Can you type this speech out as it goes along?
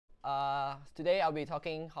Today I'll be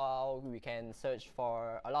talking how we can search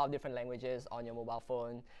for a lot of different languages on your mobile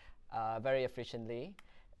phone very efficiently.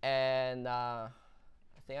 And I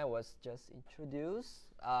think I was just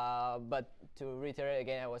introduced, but to reiterate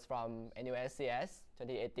again, I was from NUS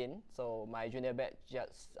 2018, so my junior batch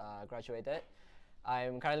just graduated.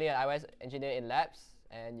 I'm currently an iOS engineer in labs,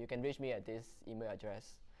 and you can reach me at this email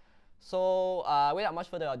address. So without much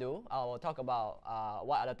further ado, I will talk about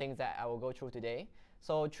what are the things that I will go through today.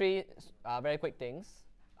 So three very quick things.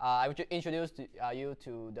 I will introduce you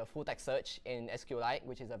to the full text search in SQLite,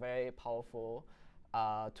 which is a very powerful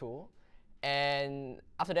tool. And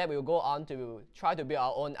after that, we will go on to try to build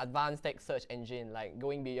our own advanced text search engine, like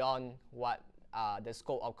going beyond what the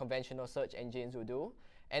scope of conventional search engines will do.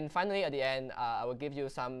 And finally, at the end, I will give you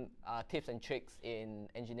some tips and tricks in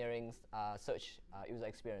engineering search user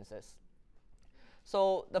experiences.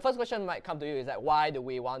 So the first question might come to you is that why do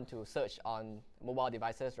we want to search on mobile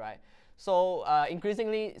devices, right? So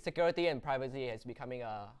increasingly, security and privacy is becoming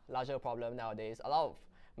a larger problem nowadays. A lot of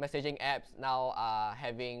messaging apps now are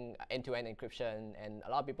having end-to-end encryption, and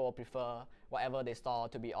a lot of people prefer whatever they store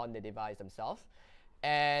to be on the device themselves.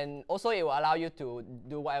 And also, it will allow you to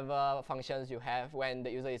do whatever functions you have when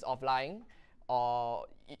the user is offline, or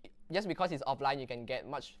just because it's offline, you can get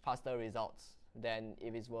much faster results than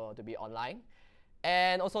if it were to be online.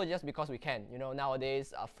 And also, just because we can,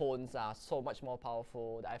 nowadays phones are so much more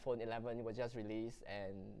powerful. The iPhone 11 was just released,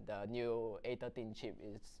 and the new A13 chip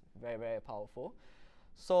is very, very powerful.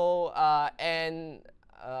 So,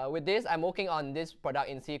 with this, I'm working on this product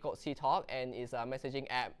in C called CTalk, and it's a messaging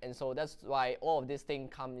app. And so that's why all of these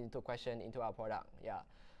things come into question into our product. Yeah.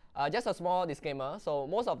 Just a small disclaimer. So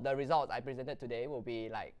most of the results I presented today will be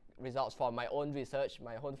like results from my own research,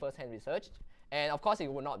 my own first-hand research. And of course, it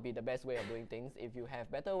will not be the best way of doing things. If you have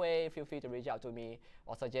better way, feel free to reach out to me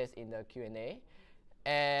or suggest in the Q&A.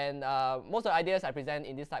 And most of the ideas I present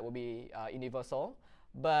in this slide will be universal.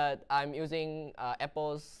 But I'm using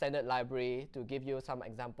Apple's standard library to give you some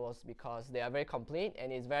examples because they are very complete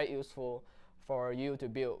and it's very useful for you to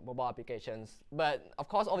build mobile applications. But of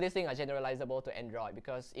course, all these things are generalizable to Android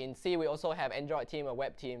because in C, we also have Android team and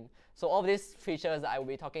web team. So all these features that I will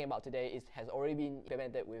be talking about today has already been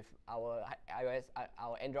implemented with our iOS,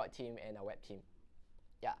 our Android team and our web team.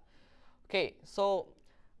 Yeah. Okay, so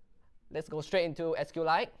let's go straight into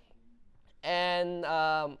SQLite. And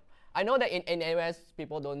I know that in NUS,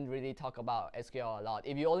 people don't really talk about SQL a lot.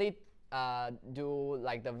 If you only do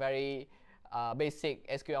like the very basic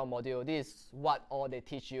SQL module, this is what all they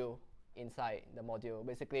teach you inside the module.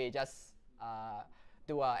 Basically, just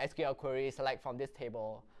do a SQL query, select from this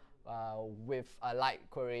table with a like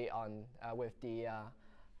query on with the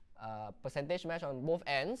percentage match on both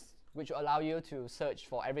ends, which will allow you to search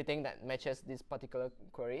for everything that matches this particular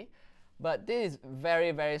query. But this is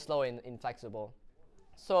very, very slow and inflexible.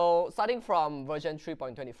 So starting from version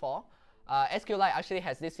 3.24, SQLite actually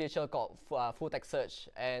has this feature called full text search,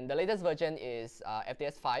 and the latest version is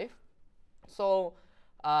FTS 5. So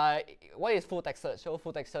what is full text search? So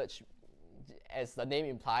full text search, as the name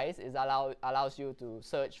implies, is allows you to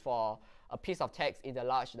search for a piece of text in a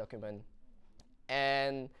large document.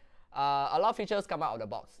 And a lot of features come out of the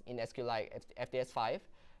box in SQLite FTS 5.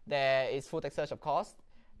 There is full text search, of course.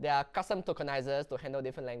 There are custom tokenizers to handle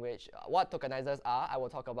different language. What tokenizers are, I will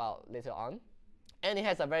talk about later on. And it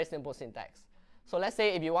has a very simple syntax. So let's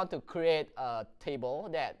say if you want to create a table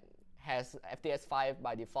that has FTS 5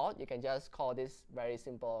 by default, you can just call this very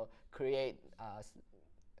simple create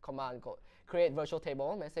command called create virtual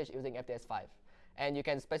table message using FTS 5. And you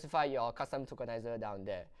can specify your custom tokenizer down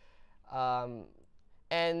there.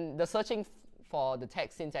 And the searching for the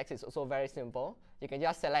text syntax is also very simple. You can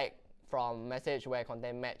just select from message where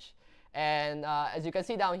content match. And as you can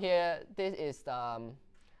see down here, this is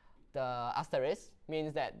the asterisk,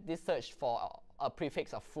 means that this search for a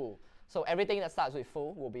prefix of full. So everything that starts with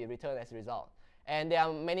full will be returned as a result. And there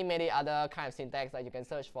are many, many other kind of syntax. Like you can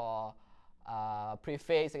search for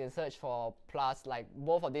prefix, you can search for plus, like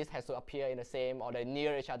both of these has to appear in the same or they're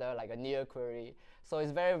near each other, like a near query. So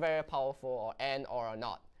it's very, very powerful, or and or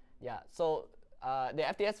not. Yeah, so the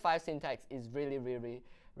FTS 5 syntax is really, really,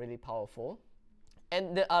 really powerful.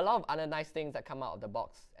 And there are a lot of other nice things that come out of the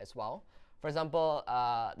box as well. For example,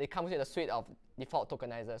 they come with a suite of default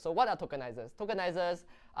tokenizers. So what are tokenizers? Tokenizers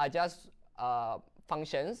are just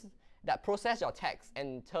functions that process your text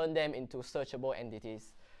and turn them into searchable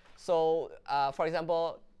entities. So for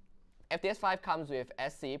example, FTS 5 comes with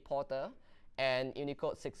SC, Porter, and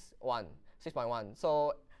Unicode 6.1.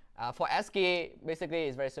 So for ASCII, basically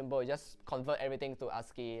it's very simple. You just convert everything to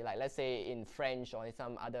ASCII. Like let's say in French or in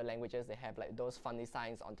some other languages, they have like those funny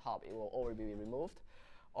signs on top. It will already be removed.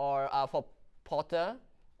 Or for Porter,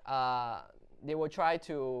 they will try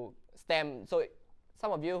to stem. So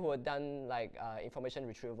some of you who have done like information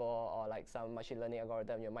retrieval or like some machine learning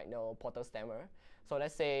algorithm, you might know Porter stemmer. So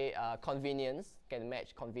let's say convenience can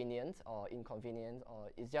match convenient or inconvenient, or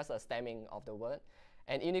it's just a stemming of the word.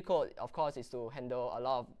 And Unicode, of course, is to handle a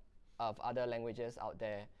lot of other languages out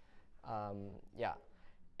there. Yeah.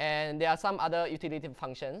 And there are some other utility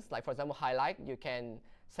functions, like for example, highlight. You can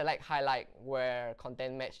select highlight where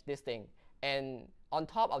content match this thing. And on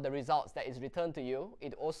top of the results that is returned to you,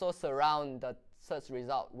 it also surrounds the search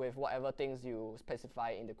result with whatever things you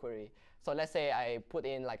specify in the query. So let's say I put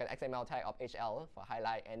in like an XML tag of HL for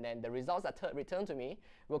highlight, and then the results that return to me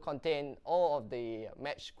will contain all of the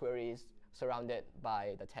match queries surrounded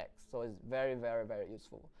by the text. So it's very, very, very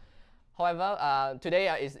useful. However, today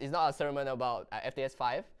is not a sermon about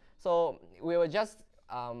FTS5. So we will just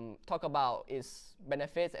talk about its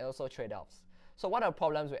benefits and also trade-offs. So what are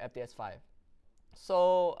problems with FTS5?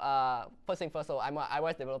 So first thing first, so I'm an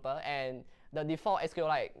iOS developer, and the default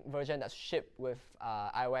SQLite version that's shipped with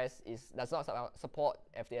iOS does not support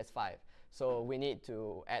FTS5. So we need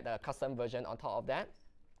to add a custom version on top of that.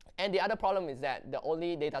 And the other problem is that the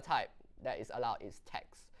only data type that is allowed is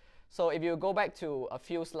text. So if you go back to a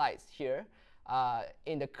few slides here,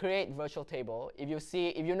 in the create virtual table, if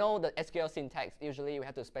you know the SQL syntax, usually we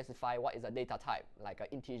have to specify what is a data type, like an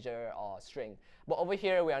integer or string. But over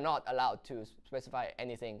here, we are not allowed to specify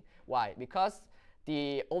anything. Why? Because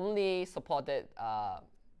the only supported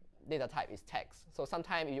data type is text. So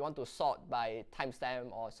sometimes if you want to sort by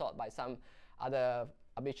timestamp or sort by some other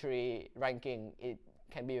arbitrary ranking, it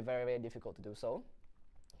can be very, very difficult to do so.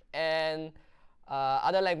 And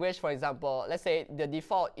other language, for example, let's say the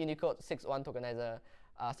default Unicode 6.1 tokenizer,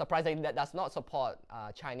 surprisingly, that does not support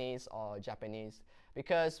Chinese or Japanese,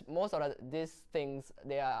 because most of these things,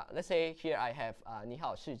 they are, let's say here I have 你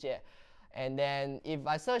好世界, and then if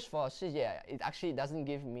I search for 世界, it actually doesn't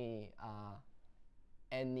give me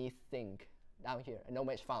anything down here, no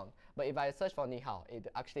match found. But if I search for 你好, it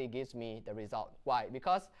actually gives me the result. Why?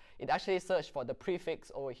 Because it actually searched for the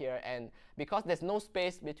prefix over here, and because there's no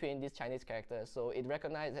space between these Chinese characters, so it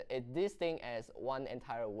recognizes this thing as one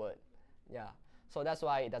entire word. Yeah, so that's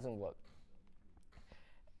why it doesn't work.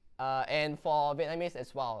 And for Vietnamese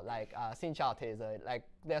as well, like xin chào thế giới, like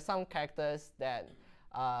there are some characters that,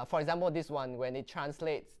 for example, this one, when it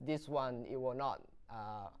translates this one, it will not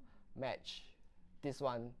match this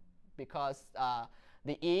one, because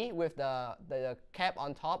the E with the cap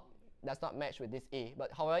on top does not match with this E.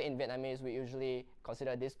 But however, in Vietnamese, we usually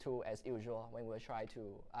consider these two as usual when we try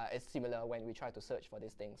to, it's similar when we try to search for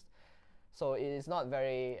these things. So it is not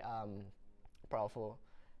very powerful.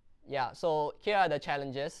 Yeah, so here are the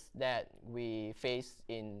challenges that we face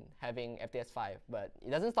in having FTS5, but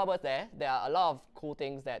it doesn't stop us there. There are a lot of cool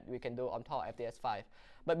things that we can do on top of FTS5.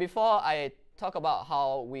 But before I talk about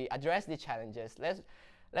how we address these challenges,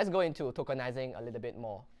 let's go into tokenizing a little bit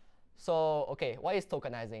more. So, okay, what is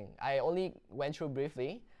tokenizing? I only went through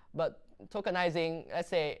briefly, but tokenizing, let's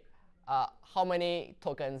say, how many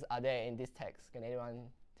tokens are there in this text? Can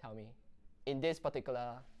anyone tell me? In this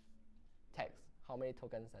particular text, how many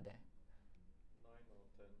tokens are there? 9 or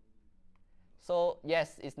 10. So,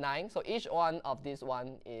 yes, it's 9. So each one of this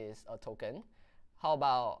one is a token. How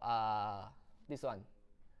about this one? 10?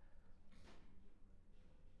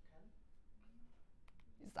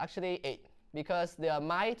 It's actually 8, because the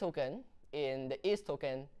my token in the is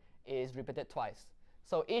token is repeated twice.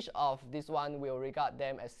 So each of this one will regard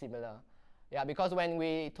them as similar. Yeah, because when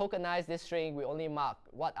we tokenize this string, we only mark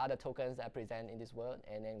what are the tokens that are present in this word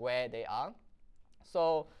and then where they are.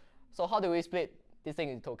 So how do we split this thing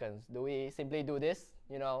into tokens? Do we simply do this?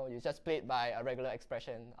 You know, you just split by a regular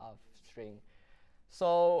expression of string.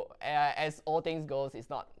 So as all things goes, it's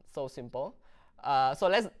not so simple. So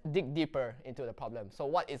let's dig deeper into the problem. So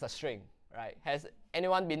what is a string, right? Has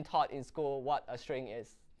anyone been taught in school what a string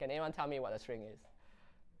is? Can anyone tell me what a string is?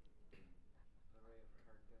 Array of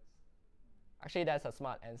characters. Actually, that's a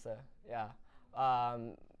smart answer, yeah.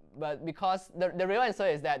 But because the real answer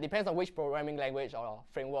is that depends on which programming language or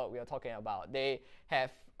framework we are talking about. They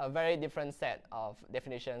have a very different set of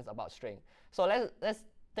definitions about string. So let's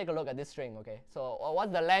take a look at this string, okay? So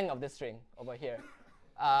what's the length of this string over here?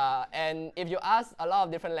 And if you ask a lot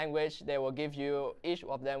of different language, they will give you, each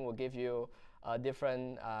of them will give you a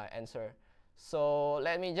different answer. So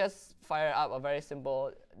let me just fire up a very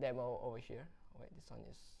simple demo over here. Wait, this one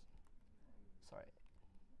is, sorry.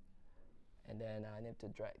 And then I need to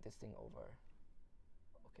drag this thing over.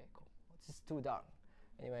 Okay, cool. This is too dark.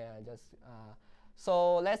 Anyway,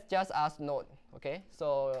 so let's just ask Node, okay?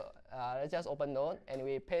 So let's just open Node and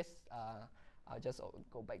we paste I'll just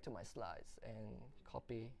go back to my slides and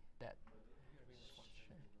copy that.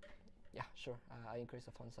 Yeah, sure. I increase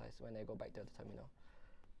the font size when I go back to the terminal.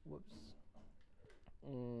 Whoops.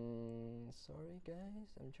 Sorry, guys.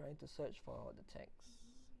 I'm trying to search for the text.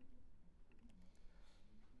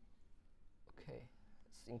 Okay,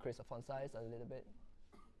 let's increase the font size a little bit.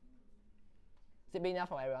 Is it big enough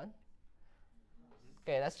for everyone?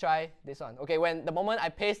 Okay, let's try this one. Okay, when the moment I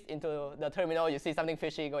paste into the terminal, you see something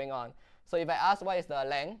fishy going on. So if I ask what is the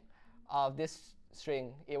length of this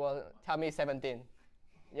string, it will tell me 17.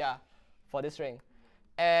 Yeah, for this string.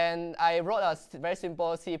 And I wrote a very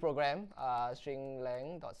simple C program, string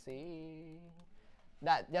length.c,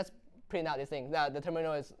 that just print out this thing. The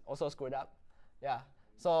terminal is also screwed up. Yeah.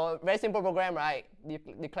 So very simple program, right?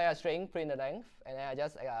 Declare a string, print the length, and then I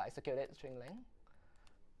just execute it, string length.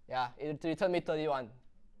 Yeah, it returned me 31.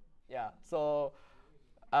 Yeah, so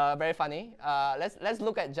very funny. Let's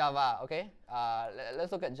look at Java, okay?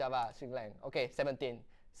 Let's look at Java string length. Okay, 17,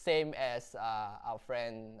 same as our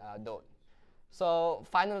friend Dot. So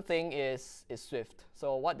final thing is Swift.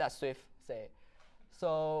 So what does Swift say?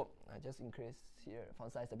 So I just increase here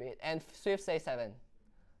font size a bit, and Swift says 7.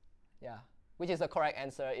 Yeah, which is the correct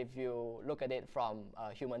answer if you look at it from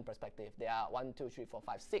a human perspective. There are 1, 2, 3, 4,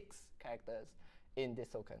 5, 6 characters in this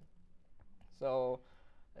token. So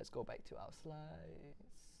let's go back to our slides.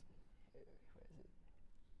 Where is it?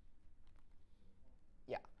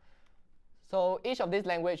 Yeah. So each of these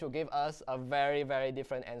language will give us a very, very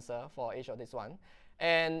different answer for each of this one.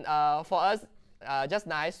 And for us, just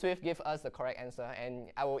nice, Swift gives us the correct answer,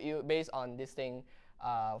 and I will use based on this thing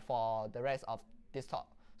for the rest of this talk.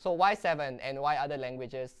 So why 7 and why other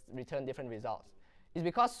languages return different results? It's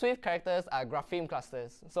because Swift characters are grapheme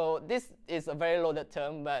clusters. So this is a very loaded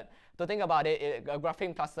term, but to think about it, a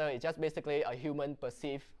grapheme cluster is just basically a human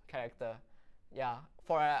perceived character. Yeah.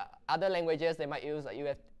 For other languages, they might use a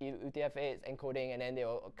UTF-8 encoding, and then they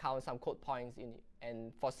will count some code points in,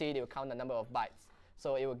 and for C, they will count the number of bytes.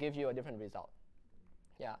 So it will give you a different result.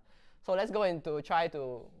 Yeah. So let's go into try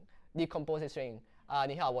to decompose a string.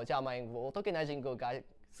 你好，我叫马英武。Tokenizingが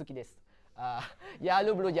好きです。Я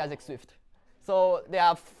люблю язык Swift. So there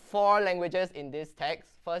are 4 languages in this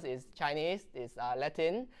text. First is Chinese, is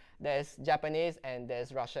Latin, there's Japanese, and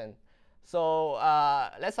there's Russian. So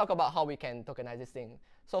let's talk about how we can tokenize this thing.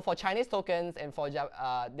 So for Chinese tokens and for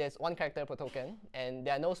there's 1 character per token, and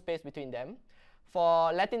there are no space between them.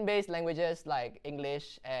 For Latin-based languages like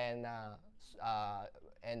English and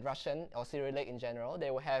Russian or Cyrillic in general,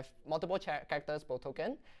 they will have multiple characters per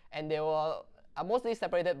token, and they are mostly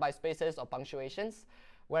separated by spaces or punctuations.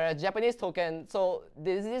 Whereas Japanese token, so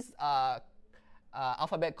this is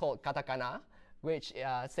alphabet called katakana, which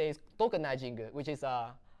says tokenizing, which is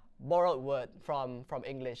a borrowed word from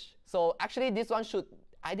English. So actually this one should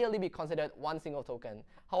ideally be considered 1 single token.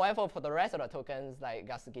 However, for the rest of the tokens like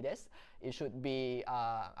gasuki desu, it should be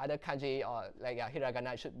either kanji or like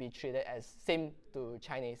hiragana should be treated as same to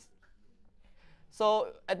Chinese. So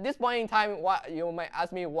at this point in time, you might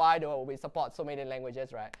ask me why do we support so many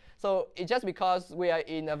languages, right? So it's just because we are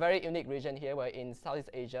in a very unique region here. We're in Southeast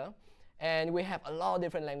Asia, and we have a lot of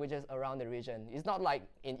different languages around the region. It's not like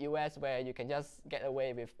in US where you can just get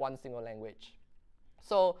away with 1 single language.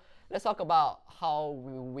 So let's talk about how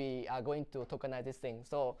we are going to tokenize this thing.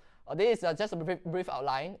 So this is just a brief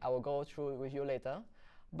outline. I will go through with you later.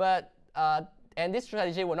 But and this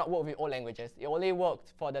strategy will not work with all languages. It only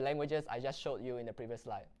worked for the languages I just showed you in the previous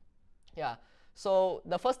slide. Yeah. So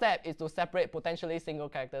the first step is to separate potentially single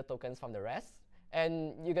character tokens from the rest.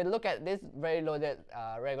 And you can look at this very loaded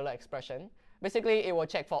regular expression. Basically, it will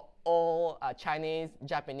check for all Chinese,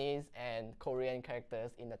 Japanese, and Korean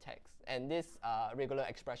characters in the text. And this regular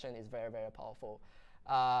expression is very, very powerful.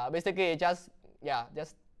 Basically, just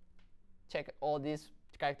check all these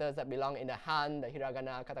characters that belong in the Han, the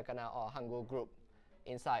Hiragana, Katakana, or Hangul group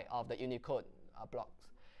inside of the Unicode blocks.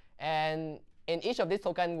 And in each of these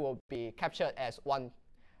tokens will be captured as 1.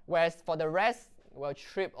 Whereas for the rest, we'll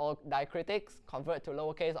strip all diacritics, convert to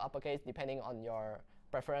lowercase or uppercase depending on your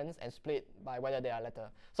preference, and split by whether they are letter.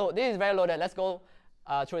 So this is very loaded. Let's go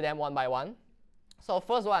through them one by one. So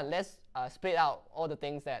first one, let's split out all the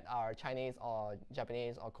things that are Chinese or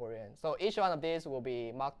Japanese or Korean. So each one of these will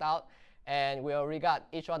be marked out, and we'll regard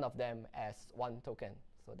each one of them as 1 token.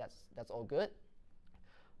 So that's all good.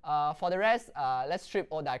 For the rest, let's strip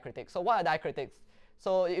all diacritics. So what are diacritics?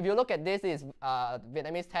 So if you look at this, is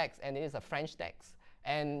Vietnamese text, and it is a French text.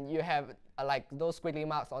 And you have like those squiggly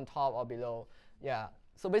marks on top or below. Yeah.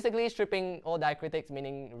 So basically stripping all diacritics,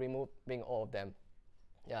 meaning removing all of them.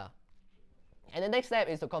 Yeah. And the next step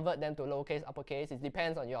is to convert them to lowercase, uppercase. It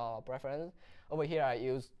depends on your preference. Over here I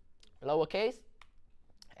use lowercase.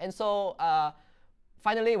 And so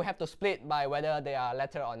finally, we have to split by whether they are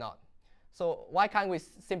letter or not. So why can't we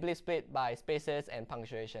simply split by spaces and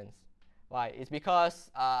punctuations? Why? It's because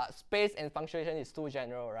space and punctuation is too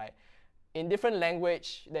general, right? In different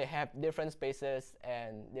language, they have different spaces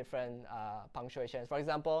and different punctuations. For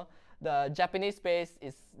example, the Japanese space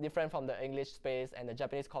is different from the English space, and the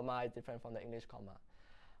Japanese comma is different from the English comma.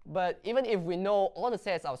 But even if we know all the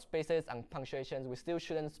sets of spaces and punctuations, we still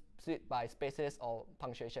shouldn't split by spaces or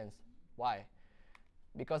punctuations. Why?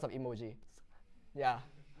 Because of emoji. Yeah.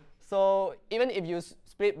 So even if you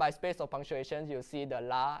split by space or punctuations, you'll see the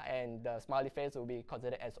la and the smiley face will be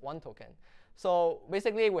considered as one token. So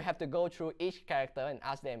basically, we have to go through each character and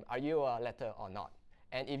ask them, are you a letter or not?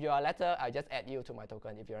 And if you're a letter, I just add you to my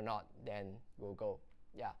token. If you're not, then we'll go.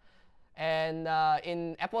 Yeah. And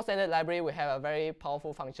in Apple Standard Library, we have a very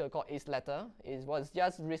powerful function called isLetter. It was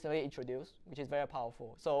just recently introduced, which is very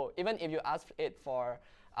powerful. So even if you ask it for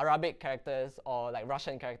Arabic characters or like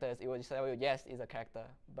Russian characters, it will say, yes, it's a character.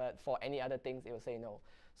 But for any other things, it will say no.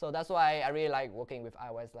 So that's why I really like working with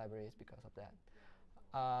iOS libraries because of that.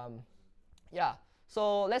 Yeah.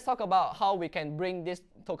 So let's talk about how we can bring this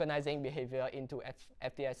tokenizing behavior into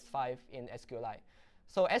FTS5 in SQLite.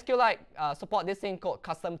 So SQLite support this thing called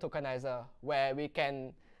custom tokenizer, where we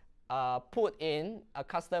can put in a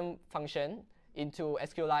custom function into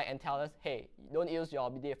SQLite and tell us, hey, don't use your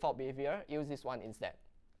default behavior, use this one instead.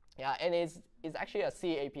 Yeah, and it's actually a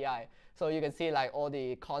C API. So you can see like all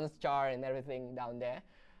the const jar and everything down there.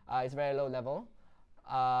 It's very low level.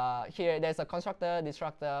 Here, there's a constructor,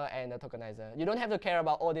 destructor, and a tokenizer. You don't have to care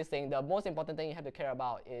about all these things. The most important thing you have to care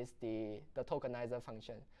about is the tokenizer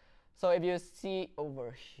function. So if you see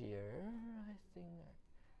over here, I think,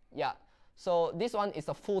 yeah. So this one is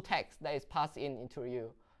a full text that is passed into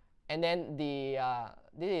you. And then this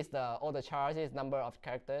is all the chars, this is number of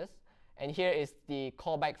characters. And here is the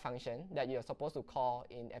callback function that you're supposed to call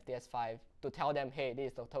in FTS5 to tell them, hey,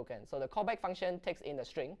 this is the token. So the callback function takes in the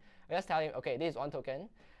string. I just tell him, okay, this is one token.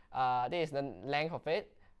 This is the length of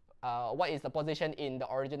it. What is the position in the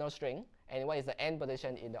original string? And what is the end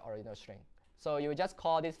position in the original string? So you just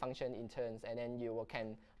call this function in turns, and then you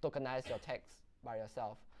can tokenize your text by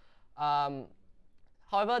yourself.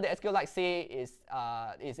 However, the SQLite C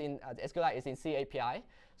SQLite is in C API.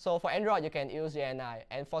 So for Android, you can use JNI.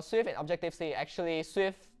 And for Swift and Objective-C, actually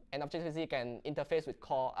Swift and Objective-C can interface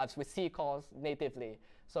with C calls natively.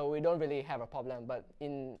 So we don't really have a problem. But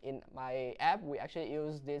in my app, we actually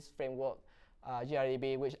use this framework,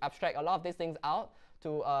 GRDB, which abstract a lot of these things out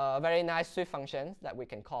to very nice Swift functions that we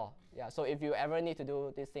can call. Yeah. So if you ever need to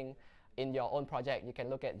do this thing in your own project, you can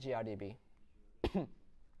look at GRDB.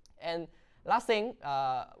 And last thing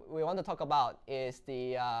we want to talk about is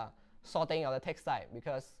the sorting of the text type,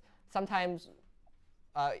 because sometimes,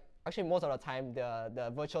 actually most of the time,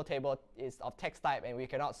 the virtual table is of text type and we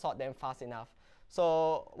cannot sort them fast enough.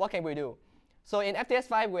 So what can we do? So in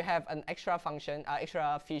FTS5, we have an extra function,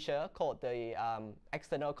 extra feature called the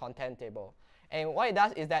external content table. And what it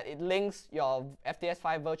does is that it links your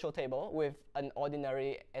FTS5 virtual table with an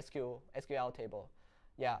ordinary SQL table.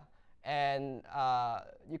 Yeah. And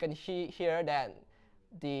you can see here that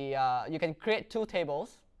you can create two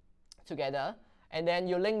tables together, and then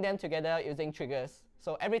you link them together using triggers.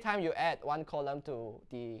 So every time you add one column to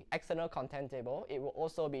the external content table, it will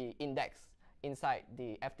also be indexed inside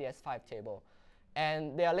the FTS5 table.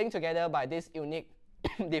 And they are linked together by this unique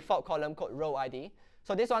default column called row ID.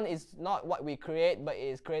 So this one is not what we create, but it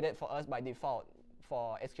is created for us by default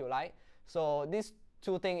for SQLite. So these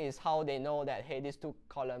two things is how they know that, hey, these two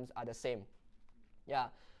columns are the same. Yeah.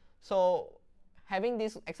 So having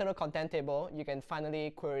this external content table, you can finally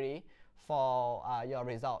query for your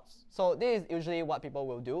results. So this is usually what people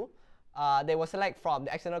will do. They will select from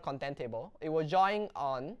the external content table. It will join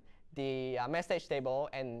on the message table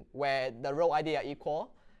and where the row ID are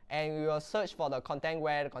equal, and we will search for the content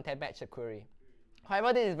where the content match the query.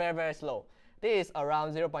 However, this is very, very slow. This is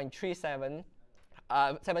around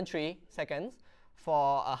 0.73 seconds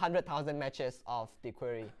for 100,000 matches of the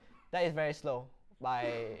query. That is very slow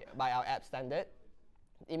by our app standard.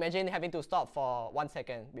 Imagine having to stop for 1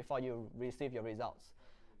 second before you receive your results.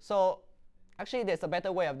 So actually, there's a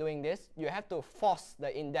better way of doing this. You have to force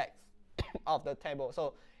the index of the table.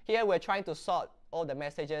 So here we're trying to sort all the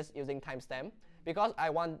messages using timestamp, because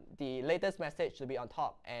I want the latest message to be on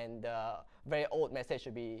top and the very old message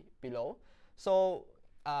to be below. So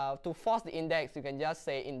to force the index, you can just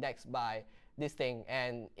say index by this thing,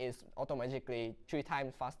 and it's automatically 3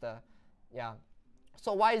 times faster. Yeah.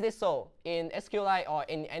 So why is this so? In SQLite or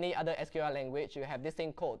in any other SQL language, you have this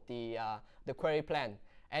thing called the query plan.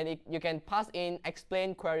 And you can pass in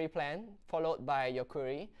explain query plan followed by your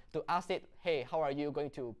query to ask it, hey, how are you going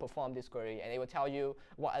to perform this query? And it will tell you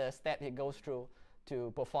what are the steps it goes through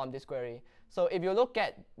to perform this query. So if you look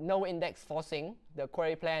at no index forcing, the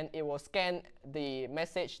query plan, it will scan the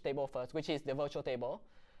message table first, which is the virtual table.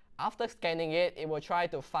 After scanning it, it will try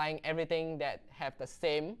to find everything that have the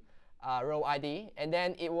same row ID, and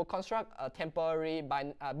then it will construct a temporary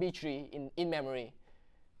B tree in memory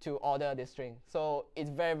to order the string. So it's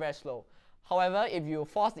very, very slow. However, if you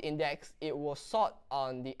force the index, it will sort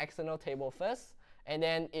on the external table first, and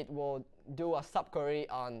then it will do a subquery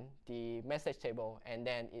on the message table, and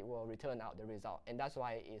then it will return out the result. And that's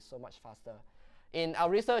why it's so much faster. In our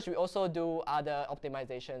research, we also do other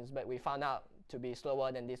optimizations, but we found out to be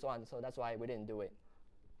slower than this one, so that's why we didn't do it.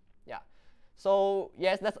 Yeah. So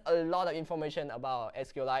yes, that's a lot of information about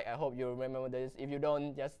SQLite. I hope you remember this. If you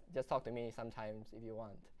don't, just talk to me sometimes if you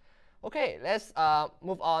want. Okay, let's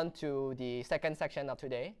move on to the second section of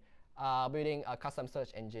today, building a custom search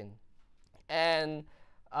engine. And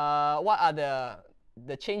what are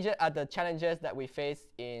the changes, the challenges that we faced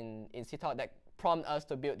in CTOT that prompt us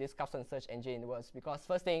to build this custom search engine was because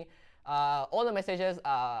first thing, all the messages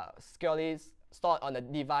are securely stored on the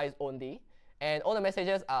device only. And all the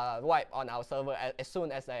messages are wiped on our server as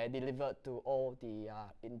soon as they are delivered to all the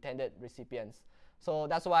intended recipients. So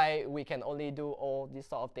that's why we can only do all these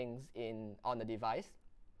sort of things on the device.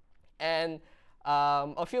 And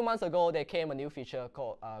a few months ago, there came a new feature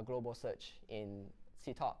called global search in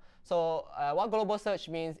CTOT. So what global search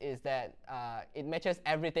means is that it matches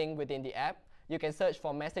everything within the app. You can search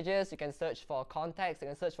for messages, you can search for contacts, you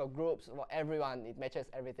can search for groups, for everyone. It matches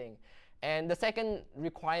everything. And the second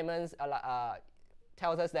requirements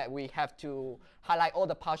tells us that we have to highlight all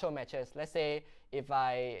the partial matches. Let's say if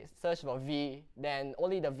I search for V, then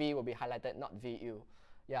only the V will be highlighted, not VU.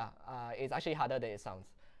 Yeah, it's actually harder than it sounds.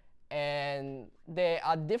 And there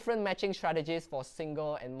are different matching strategies for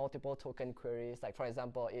single and multiple token queries. Like for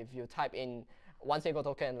example, if you type in one single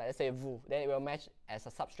token, like let's say vu, then it will match as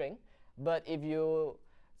a substring. But if you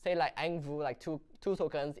say like ang vu, like two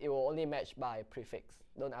tokens, it will only match by prefix.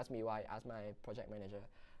 Don't ask me why, ask my project manager.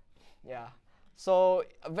 Yeah, so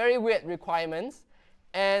very weird requirements.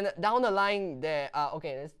 And down the line there,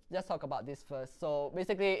 okay, let's talk about this first. So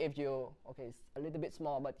basically if you, okay, it's a little bit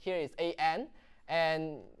small, but here is AN.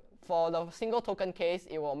 And for the single token case,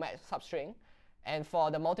 it will match substring. And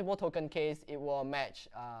for the multiple token case, it will match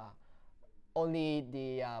only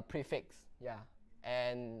the prefix, yeah.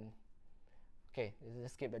 And okay,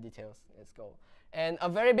 let's skip the details, let's go. And a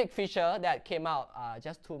very big feature that came out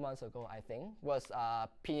just 2 months ago, I think, was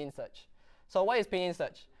pinyin search. So what is pinyin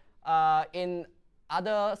search? In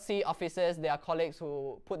other C offices, there are colleagues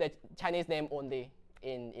who put the Chinese name only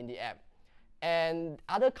in the app. And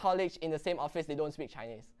other colleagues in the same office, they don't speak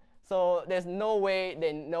Chinese. So there's no way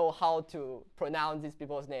they know how to pronounce these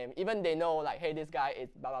people's name. Even they know like, hey, this guy is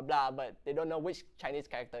blah, blah, blah, but they don't know which Chinese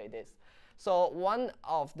character it is. So one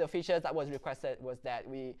of the features that was requested was that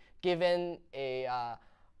we given a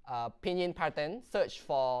pinyin pattern search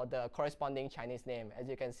for the corresponding Chinese name. As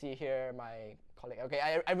you can see here, my colleague, okay,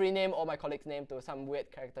 I rename all my colleagues' name to some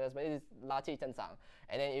weird characters, but it is La Qi Zhen Zhang.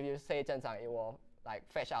 And then if you say Zhen Zhang, it will like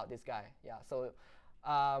fetch out this guy. Yeah, so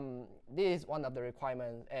this is one of the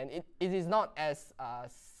requirements, and it is not as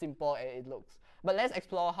simple as it looks. But let's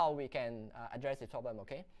explore how we can address this problem,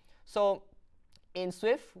 okay? So in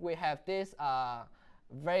Swift, we have this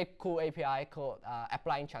very cool API called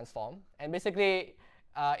applying transform. And basically,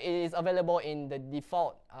 it is available in the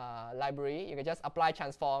default library. You can just apply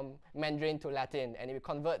transform Mandarin to Latin, and it will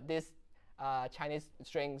convert this Chinese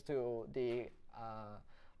strings to the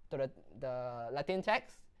Latin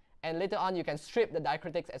text. And later on, you can strip the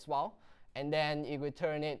diacritics as well. And then it will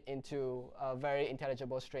turn it into a very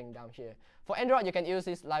intelligible string down here. For Android, you can use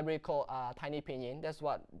this library called Tiny Pinyin. That's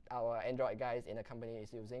what our Android guys in the company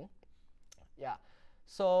is using. Yeah.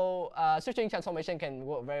 So switching transformation can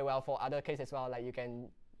work very well for other cases as well. Like you can,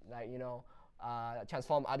 like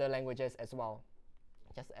transform other languages as well,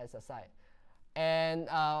 just as a side. And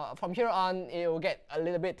from here on, it will get a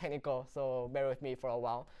little bit technical. So bear with me for a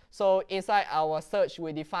while. So inside our search,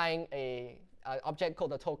 we define an object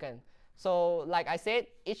called a token. So like I said,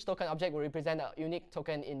 each token object will represent a unique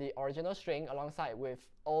token in the original string alongside with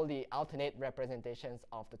all the alternate representations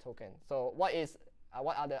of the token. So what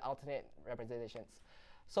are the alternate representations?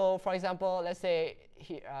 So for example, let's say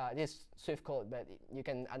here, this Swift code, but you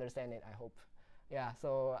can understand it, I hope. Yeah,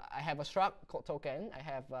 so I have a struct called token. I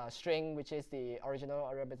have a string, which is the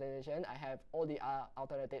original representation. I have all the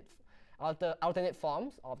alternate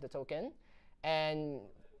forms of the token. And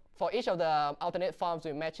for each of the alternate forms,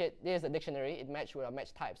 we match it. This is a dictionary. It matches with a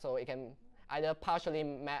match type. So it can either partially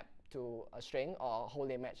map to a string or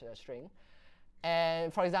wholly match a string.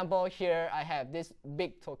 And for example, here I have this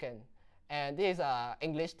big token. And this is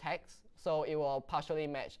English text. So it will partially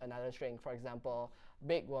match another string. For example,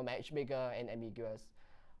 big will match bigger and ambiguous.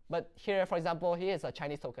 But here, for example, here is a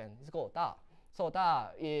Chinese token. It's called da. So da,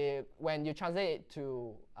 when you translate it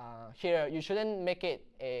to here, you shouldn't make it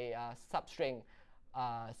a substring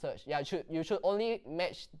search. Yeah, you should only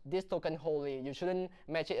match this token wholly. You shouldn't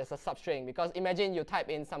match it as a substring, because imagine you type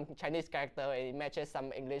in some Chinese character and it matches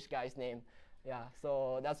some English guy's name. Yeah,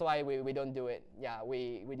 so that's why we don't do it. Yeah,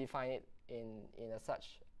 we define it in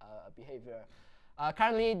such behavior.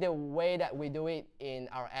 Currently, the way that we do it in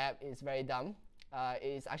our app is very dumb.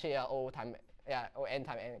 It's actually an O time, or N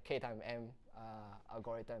time N, K time M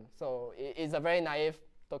algorithm. So it's a very naive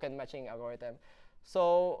token matching algorithm.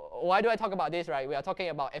 So why do I talk about this, right? We are talking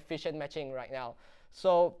about efficient matching right now.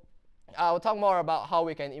 So I'll talk more about how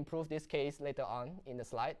we can improve this case later on in the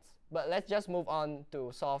slides. But let's just move on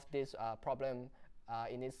to solve this problem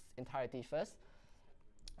in its entirety first.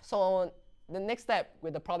 So the next step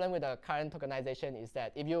with the problem with the current tokenization is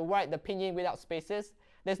that if you write the pinyin without spaces,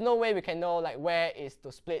 there's no way we can know like where we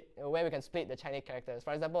can split the Chinese characters.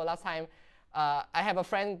 For example, last time I have a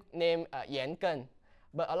friend named Yan Gen,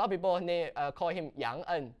 but a lot of people call him Yang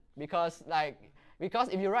En because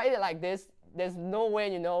if you write it like this, there's no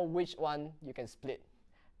way you know which one you can split.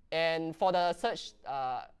 And for the search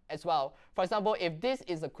as well, for example, if this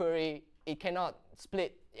is a query, it cannot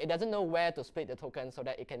split. It doesn't know where to split the token so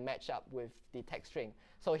that it can match up with the text string.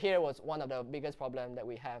 So here was one of the biggest problems that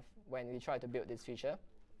we have when we try to build this feature.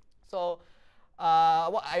 So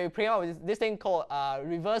what I bring out is this thing called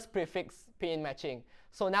reverse prefix pinyin matching.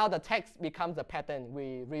 So now the text becomes a pattern.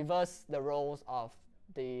 We reverse the roles of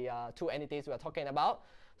the two entities we are talking about.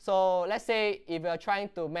 So let's say if you're trying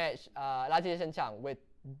to match 垃圾生产 with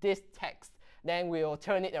this text, then we'll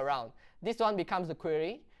turn it around. This one becomes the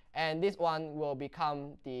query, and this one will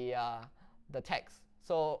become the text.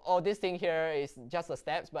 So all this thing here is just the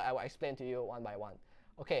steps, but I will explain to you one by one.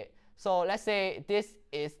 Okay, so let's say this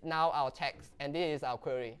is now our text, and this is our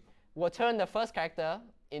query. We'll turn the first character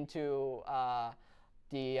into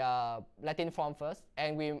the Latin form first,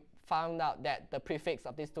 and we found out that the prefix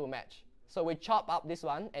of these two match. So we chop up this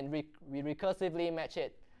one, and we recursively match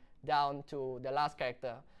it down to the last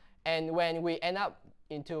character. And when we end up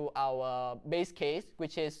into our base case,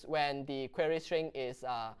 which is when the query string is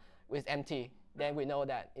empty, then we know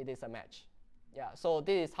that it is a match. Yeah, so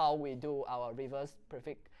this is how we do our reverse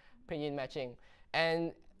prefix pinyin matching.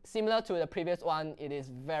 And similar to the previous one, it is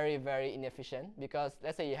very, very inefficient because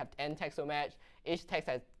let's say you have n text to match, each text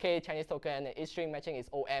has k Chinese token, and each string matching is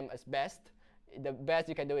OM as best. The best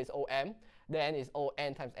you can do is OM, then is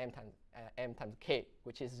ON times M times K,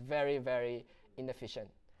 which is very, very inefficient.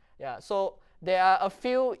 Yeah, so there are a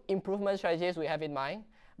few improvement strategies we have in mind,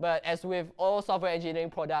 but as with all software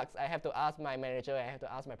engineering products, I have to ask my manager, I have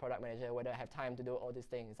to ask my product manager whether I have time to do all these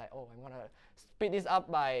things. It's like, oh, I'm gonna speed this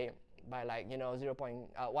up by like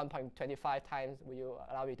 1.25 times. Will you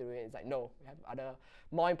allow me to do it? It's like, no, we have other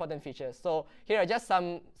more important features. So here are just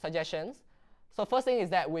some suggestions. So first thing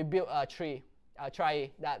is that we built a tree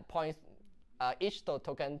that points each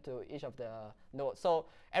token to each of the nodes. So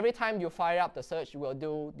every time you fire up the search, we'll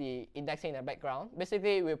do the indexing in the background.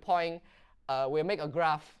 Basically, we'll make a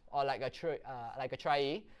graph or like a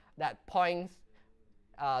tree that points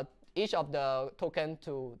each of the token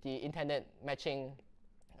to the intended matching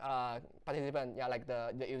participant, like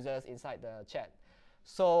the users inside the chat.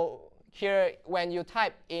 So here, when you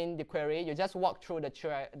type in the query, you just walk through the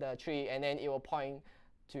tree, and then it will point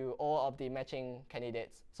to all of the matching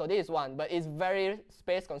candidates. So this is one, but it's very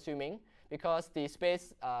space consuming because the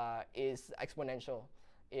space is exponential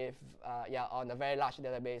on a very large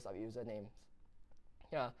database of usernames.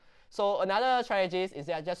 Yeah. So another strategy is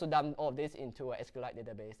just to dump all of this into a SQLite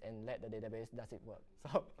database and let the database does it work.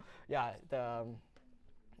 So yeah,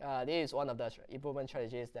 this is one of the improvement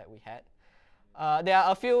strategies that we had. There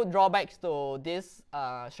are a few drawbacks to these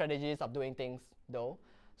strategies of doing things though.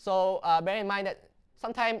 So bear in mind that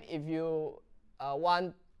sometimes if you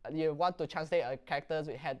want to translate a characters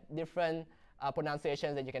which had different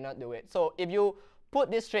pronunciations, then you cannot do it. So if you put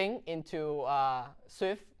this string into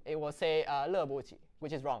Swift, it will say 乐不起,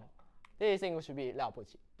 which is wrong. This thing should be 了不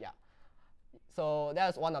起. Yeah. So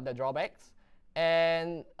that's one of the drawbacks.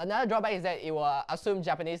 And another drawback is that it will assume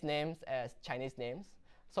Japanese names as Chinese names.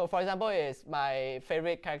 So for example, is my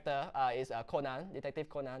favorite character is Conan, Detective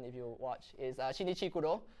Conan, if you watch, is Shinichi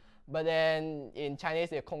Kuro. But then in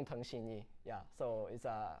Chinese, it's Kong Teng Xin Yi. Yeah, so it's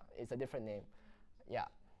a different name. Yeah.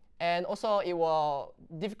 And also, it was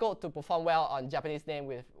difficult to perform well on Japanese name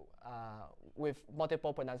with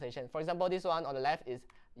multiple pronunciation. For example, this one on the left is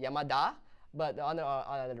Yamada, but on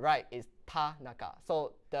the right is Tanaka.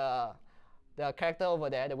 So the character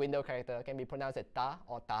over there, the window character, can be pronounced as ta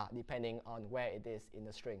or ta, depending on where it is in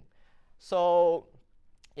the string. So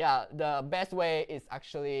yeah, the best way is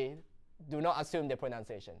actually do not assume the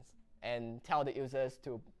pronunciations and tell the users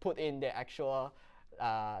to put in their actual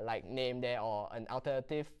like name there or an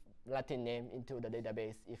alternative Latin name into the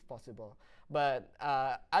database if possible. But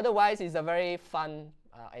otherwise, it's a very fun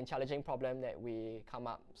and challenging problem that we come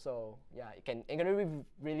up. So yeah, it can be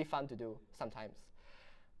really fun to do sometimes.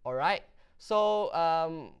 All right.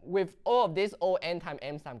 So with all of these O n times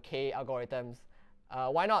m times k algorithms,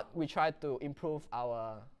 why not we try to improve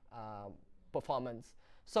our performance?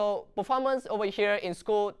 So performance over here in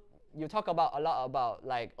school, you talk about a lot about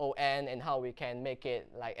like O n and how we can make it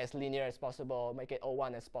like as linear as possible, make it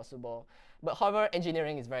O1 as possible. But however,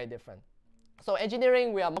 engineering is very different. So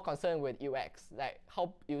engineering, we are more concerned with UX, like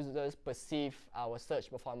how users perceive our search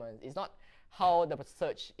performance. It's not how the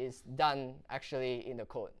search is done actually in the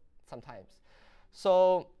code sometimes.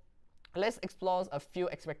 So let's explore a few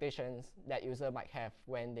expectations that user might have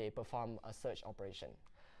when they perform a search operation.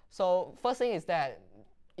 So first thing is that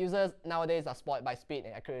users nowadays are spoiled by speed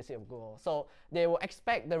and accuracy of Google. So they will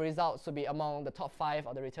expect the results to be among the top 5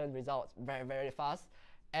 of the return results very, very fast.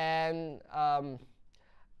 And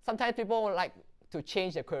sometimes people would like to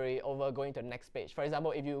change the query over going to the next page. For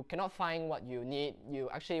example, if you cannot find what you need, you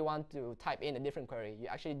actually want to type in a different query. You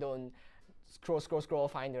actually don't scroll,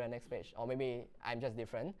 find the next page. Or maybe I'm just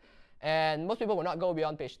different. And most people will not go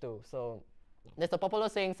beyond page 2. So there's a popular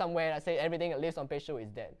saying somewhere that says everything that lives on page 2 is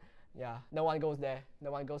dead. Yeah, no one goes there.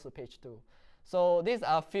 No one goes to page 2. So these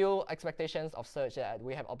are a few expectations of search that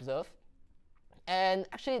we have observed. And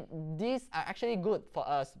actually, these are actually good for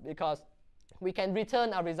us because we can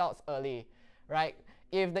return our results early, right?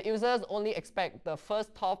 If the users only expect the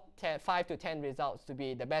first top 5 to 10 results to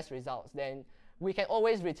be the best results, then we can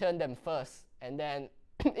always return them first. And then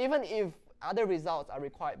even if other results are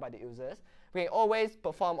required by the users, we can always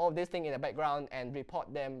perform all this thing in the background and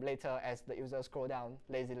report them later as the users scroll down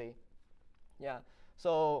lazily. Yeah,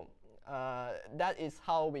 so that is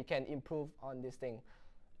how we can improve on this thing.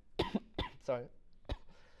 Sorry.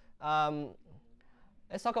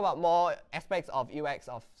 Let's talk about more aspects of UX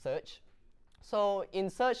of search. So in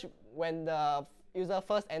search, when the user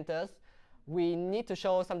first enters, we need to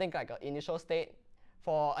show something like an initial state.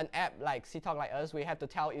 For an app like CTalk like us, we have to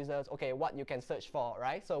tell users, okay, what you can search for,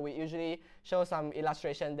 right? So we usually show some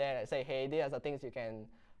illustration there that say, hey, these are the things you can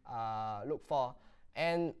look for.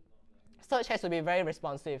 And search has to be very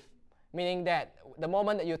responsive, meaning that the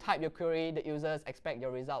moment that you type your query, the users expect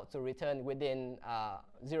your result to return within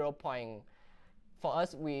 0. For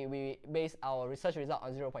us, we base our research result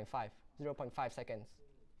on 0.5 seconds.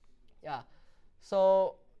 Yeah.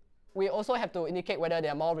 So we also have to indicate whether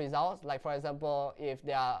there are more results. Like for example, if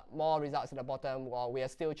there are more results at the bottom, or we are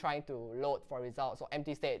still trying to load for results, or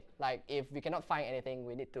empty state. Like if we cannot find anything,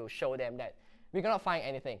 we need to show them that we cannot find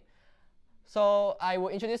anything. So I will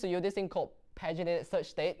introduce to you this thing called paginated search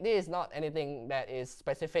state. This is not anything that is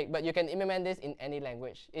specific, but you can implement this in any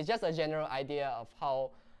language. It's just a general idea of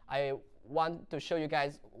how I want to show you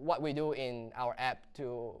guys what we do in our app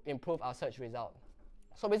to improve our search result.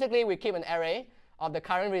 So basically, we keep an array of the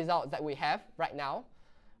current results that we have right now.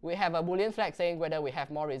 We have a Boolean flag saying whether we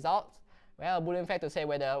have more results. We have a Boolean flag to say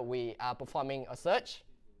whether we are performing a search.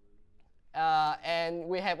 And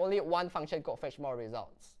we have only one function called fetch more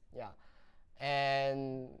results. Yeah.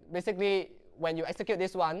 And basically, when you execute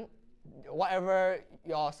this one, whatever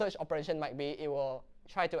your search operation might be, it will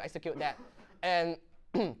try to execute that. And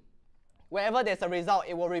wherever there's a result,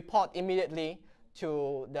 it will report immediately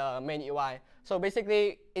to the main UI. So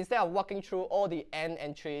basically, instead of walking through all the n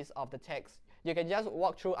entries of the text, you can just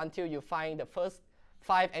walk through until you find the first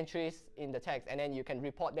 5 entries in the text, and then you can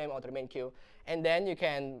report them onto the main queue. And then you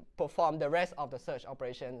can perform the rest of the search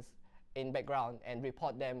operations in background and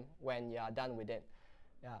report them when you are done with it.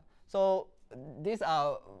 Yeah. So these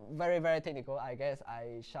are very, very technical. I guess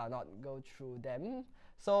I shall not go through them.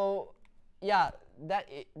 So yeah,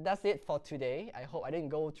 that's it for today. I hope I didn't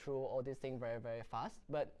go through all these things very, very fast.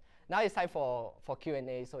 But now it's time for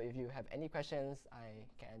Q&A. So if you have any questions, I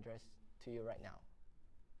can address to you right now.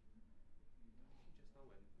 Just now when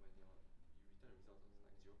you return results on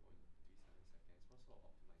like 0.37 seconds, what sort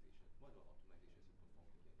of optimization? What are the optimizations you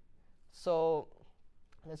perform again? So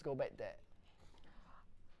let's go back there.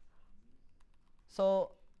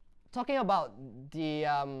 So talking about the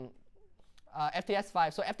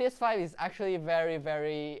FTS5. So FTS5 is actually very,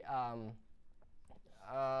 very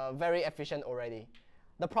very efficient already.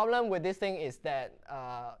 The problem with this thing is that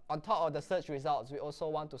on top of the search results, we also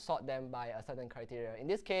want to sort them by a certain criteria. In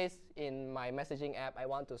this case, in my messaging app, I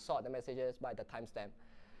want to sort the messages by the timestamp.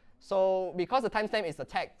 So because the timestamp is the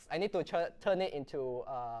text, I need to turn it into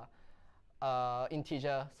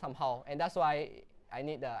integer somehow, and that's why I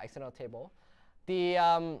need the external table. The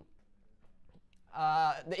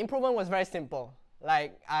improvement was very simple.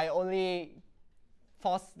 Like I only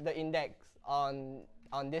forced the index on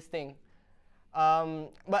this thing.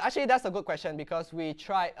 But actually, that's a good question because we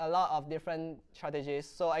tried a lot of different strategies.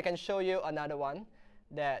 So I can show you another one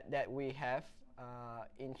that we have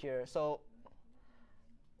in here. So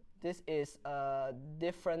this is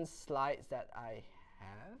different slides that I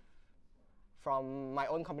have from my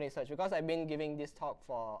own company search because I've been giving this talk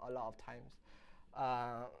for a lot of times.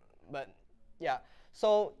 But yeah,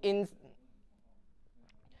 so in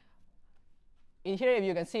here, if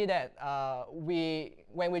you can see that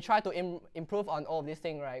when we try to improve on all of these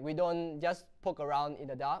things, right, we don't just poke around in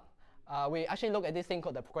the dark. We actually look at this thing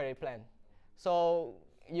called the query plan. So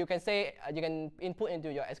you can say you can input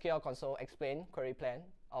into your SQL console explain query plan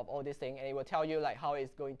of all these things, and it will tell you like how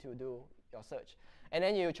it's going to do your search. And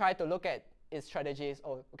then you try to look at its strategies.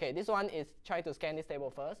 Oh, okay, this one is try to scan this table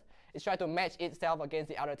first. It's try to match itself against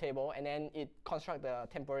the other table, and then it construct the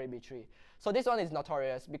temporary B tree. So this one is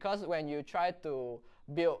notorious because when you try to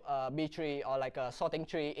build a B tree or like a sorting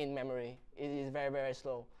tree in memory, it is very, very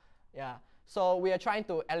slow. Yeah. So we are trying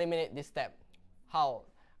to eliminate this step. How?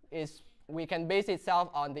 Is we can base itself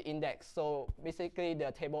on the index. So basically,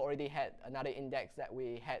 the table already had another index that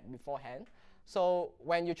we had beforehand. So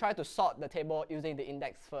when you try to sort the table using the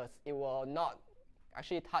index first, it will not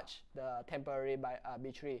actually touch the temporary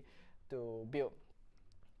B tree to build.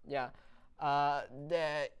 Yeah.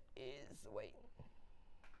 There is, wait.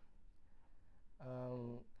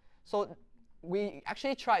 So we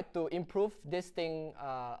actually tried to improve this thing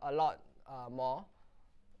a lot more.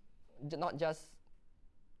 Not just,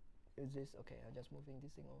 is this, okay, I'm just moving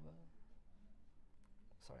this thing over.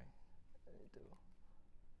 Sorry, I need to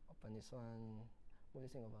open this one, move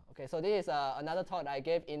this thing over. Okay, so this is another talk that I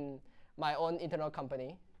gave in my own internal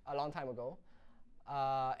company a long time ago.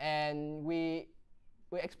 And we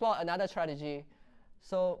explored another strategy.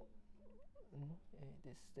 So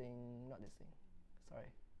this thing, not this thing, sorry.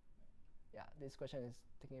 Yeah, this question is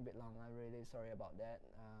taking a bit long. I'm really sorry about that.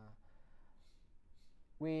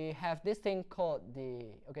 We have this thing called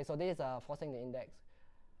okay, so this is forcing the index.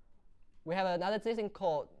 We have another thing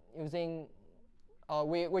called using,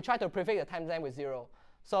 we try to prefix the timestamp with 0.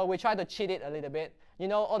 So we try to cheat it a little bit. You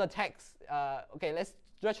know, all the text, okay, let's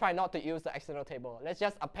try not to use the external table. Let's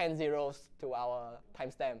just append zeros to our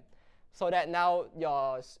timestamp so that now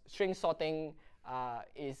your string sorting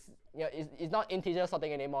is not integer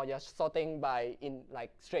sorting anymore. You're sorting by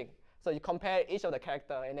like string. So you compare each of the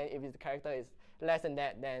character, and then if the character is less than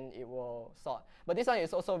that, then it will sort. But this one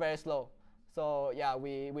is also very slow. So yeah,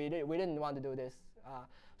 we didn't want to do this.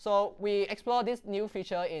 So we explored this new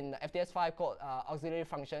feature in FTS5 called auxiliary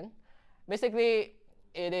function. Basically,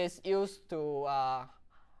 it is used to,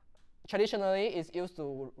 traditionally, it's used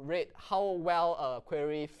to rate how well a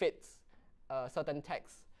query fits a certain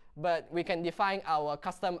text. But we can define our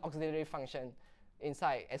custom auxiliary function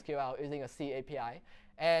inside SQL using a C API.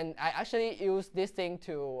 And I actually use this thing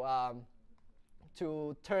to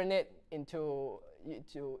turn it into,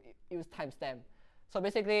 to use timestamp. So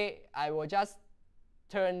basically, I will just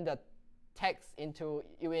turn the text into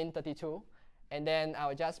uint32, and then I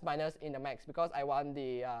will just minus in the max because I want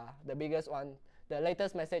the biggest one, the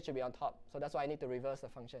latest message should be on top. So that's why I need to reverse the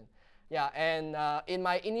function. Yeah, and in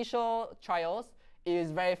my initial trials, it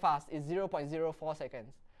is very fast. It's 0.04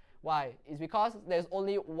 seconds. Why? It's because there's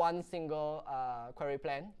only one single query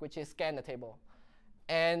plan, which is scan the table.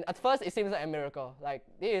 And at first, it seems like a miracle. Like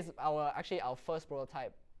this is actually our first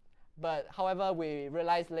prototype. But however, we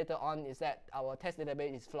realized later on is that our test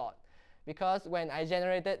database is flawed. Because when I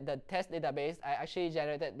generated the test database, I actually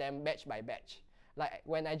generated them batch by batch. Like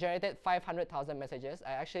when I generated 500,000 messages,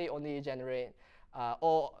 I actually only generate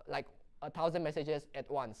like 1,000 messages at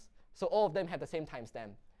once. So all of them have the same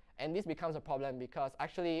timestamp. And this becomes a problem because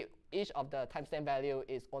actually each of the timestamp value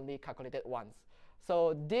is only calculated once.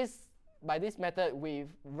 So by this method, we've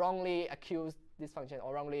wrongly accused this function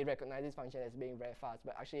or wrongly recognized this function as being very fast.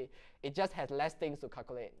 But actually, it just has less things to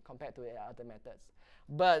calculate compared to the other methods.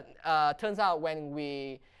 But turns out when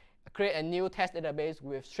we create a new test database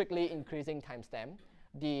with strictly increasing timestamp,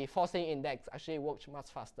 the forcing index actually works much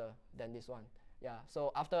faster than this one. Yeah.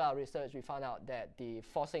 So after our research, we found out that the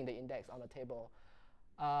forcing the index on the table.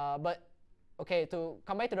 But OK, to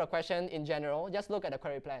come back to the question in general, just look at the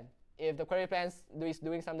query plan. if the query plans is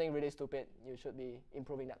doing something really stupid, you should be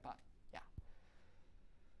improving that part. Yeah.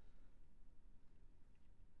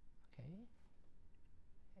 Okay.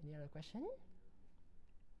 Any other question?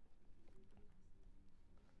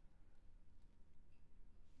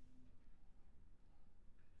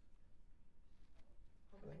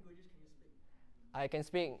 How many languages can you speak? I can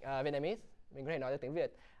speak Vietnamese. Mình có thể nói được tiếng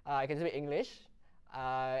Việt. I can speak English.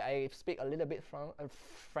 I speak a little bit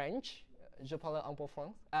French. Je parle un peu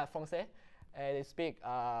français. And I speak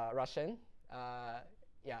Russian.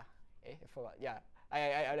 Yeah, I forgot. Yeah,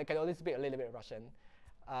 I can only speak a little bit Russian.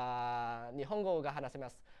 日本語が話せま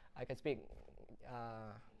す。I can speak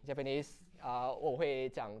Japanese. 我会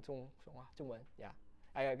讲中文. Yeah,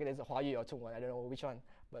 I guess it's 华语 or 中文. I don't know which one.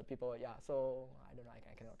 But people, yeah. So I don't know.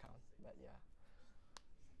 I cannot count. But yeah.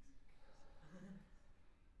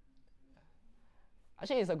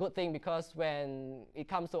 Actually, it's a good thing because when it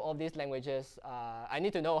comes to all these languages, I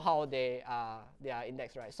need to know how they are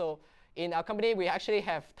indexed, right? So in our company, we actually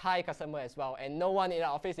have Thai customer as well, and no one in our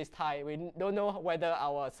office is Thai. We don't know whether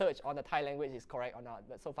our search on the Thai language is correct or not,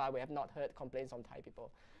 but so far we have not heard complaints from Thai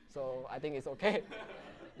people. So I think it's okay.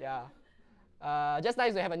 Yeah. Just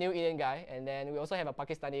nice to have a new Indian guy, and then we also have a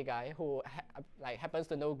Pakistani guy who happens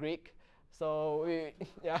to know Greek. So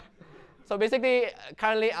yeah. So basically,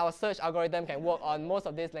 currently our search algorithm can work on most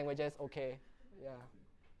of these languages. Okay. Yeah.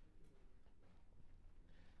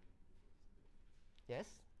 Yes.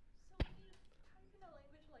 So when you type in a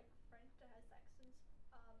language like French that has accents,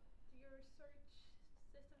 your search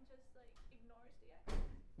system just like ignores the accent?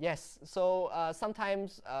 Yes. So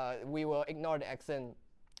sometimes we will ignore the accent.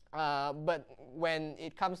 But when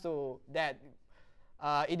it comes to that,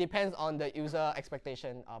 it depends on the user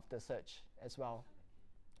expectation of the search as well.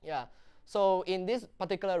 Yeah. So in this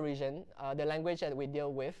particular region, the language that we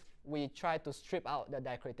deal with, we try to strip out the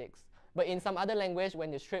diacritics. But in some other language,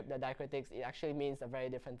 when you strip the diacritics, it actually means a very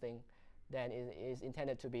different thing than it is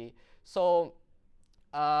intended to be. So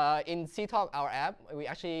in CTalk, our app, we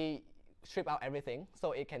actually strip out everything,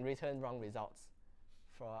 so it can return wrong results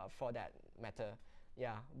for that matter.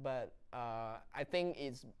 Yeah, but I think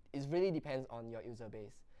it really depends on your user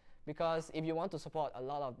base. Because if you want to support a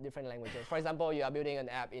lot of different languages, for example, you are building an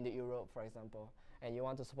app in Europe, for example, and you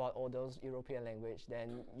want to support all those European languages,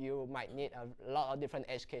 then you might need a lot of different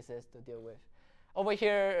edge cases to deal with. Over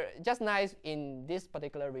here, just nice in this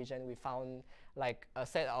particular region, we found like a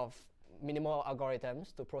set of minimal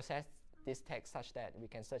algorithms to process this text such that we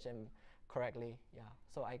can search them correctly. Yeah,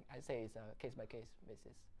 so I say it's a case-by-case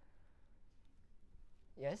basis.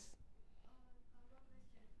 Yes? One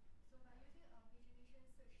question. So by using a pagination search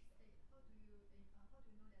state, how do you know that the first few results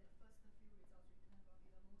returned will be the most relevant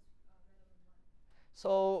one?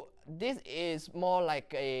 So this is more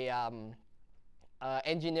like a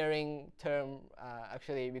engineering term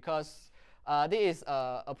actually, because this is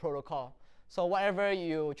a protocol. So whatever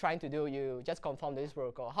you're trying to do, you just conform to this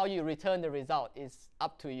protocol. How you return the result is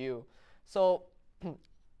up to you. So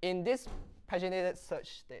in this paginated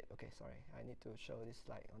search state, okay, sorry, I need to show this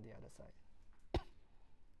slide on the other side.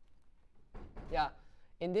 Yeah,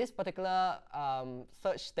 in this particular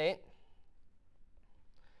search state,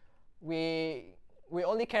 we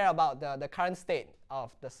only care about the current state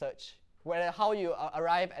of the search. Whether how you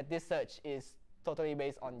arrive at this search is totally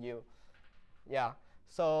based on you. Yeah,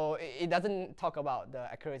 so it doesn't talk about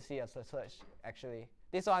the accuracy of the search, actually.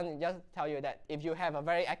 This one just tell you that if you have a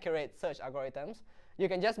very accurate search algorithms, you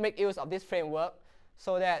can just make use of this framework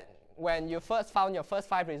so that when you first found your first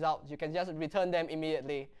 5 results, you can just return them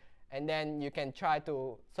immediately, and then you can try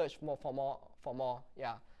to search for more.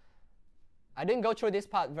 Yeah. I didn't go through this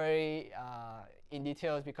part very in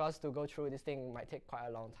details because to go through this thing might take quite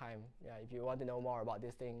a long time. Yeah, if you want to know more about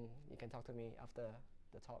this thing, you can talk to me after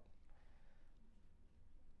the talk.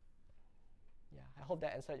 Yeah, I hope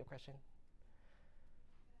that answered your question.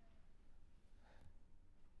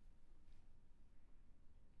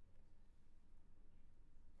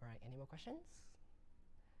 All right, any more questions?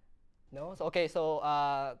 No? So, okay, so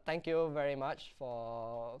thank you very much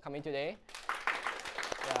for coming today.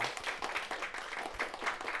 Yeah.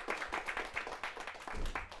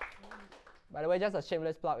 By the way, just a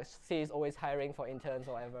shameless plug, C is always hiring for interns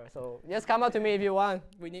or whatever. So just come up to me if you want.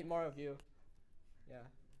 We need more of you. Yeah.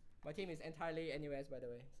 My team is entirely NUS, by the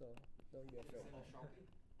way, so don't be afraid.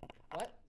 What?